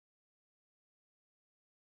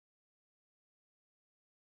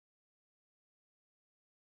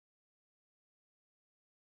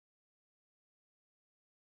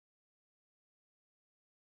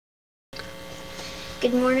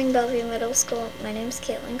Good morning, Bellevue Middle School. My name is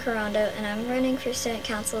Caitlin Carando, and I'm running for Student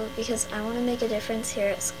Council because I want to make a difference here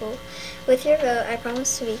at school. With your vote, I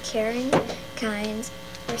promise to be caring, kind,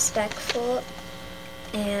 respectful,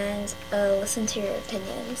 and listen to your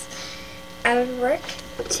opinions. I would work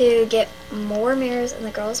to get more mirrors in the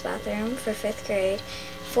girls' bathroom for 5th grade,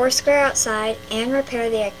 foursquare outside, and repair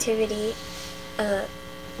the activity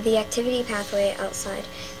pathway outside.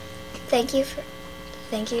 Thank you for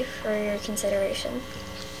your consideration.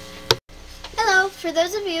 Hello, for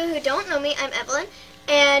those of you who don't know me, I'm Evelyn,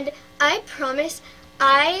 and I promise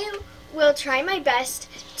I will try my best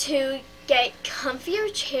to get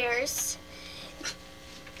comfier chairs,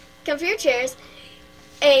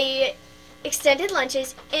 extended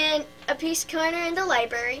lunches, and a peace corner in the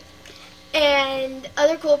library, and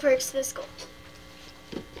other cool perks to the school.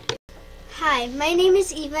 Hi, my name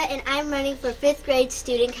is Eva, and I'm running for 5th grade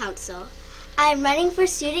Student Council. I'm running for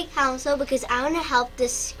Student Council because I want to help the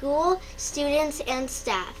school, students, and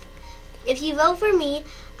staff. If you vote for me,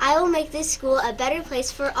 I will make this school a better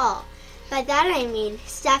place for all. By that I mean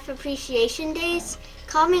staff appreciation days,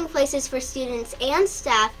 calming places for students and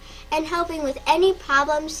staff, and helping with any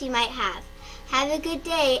problems you might have. Have a good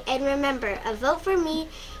day, and remember, a vote for me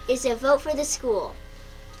is a vote for the school.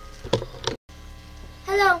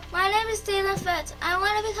 Hello, my name is Dana Fetz. I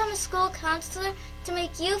want to become a school counselor to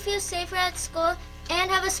make you feel safer at school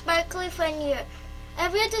and have a sparkly fun year.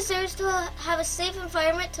 Everyone deserves to have a safe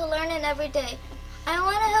environment to learn in every day. I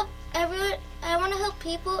want to help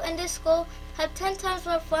people in this school have 10 times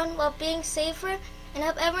more fun while being safer and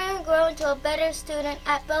help everyone grow into a better student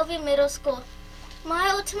at Bellevue Middle School. My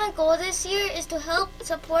ultimate goal this year is to help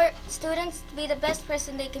support students to be the best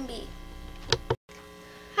person they can be.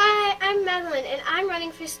 Hi, I'm Madeline, and I'm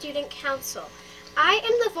running for Student Council. I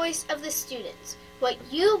am the voice of the students. What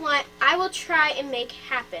you want, I will try and make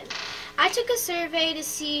happen. I took a survey to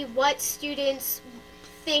see what students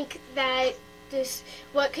think that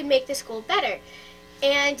what could make the school better,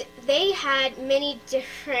 and they had many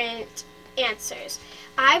different answers.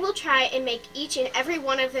 I will try and make each and every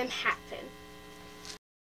one of them happen.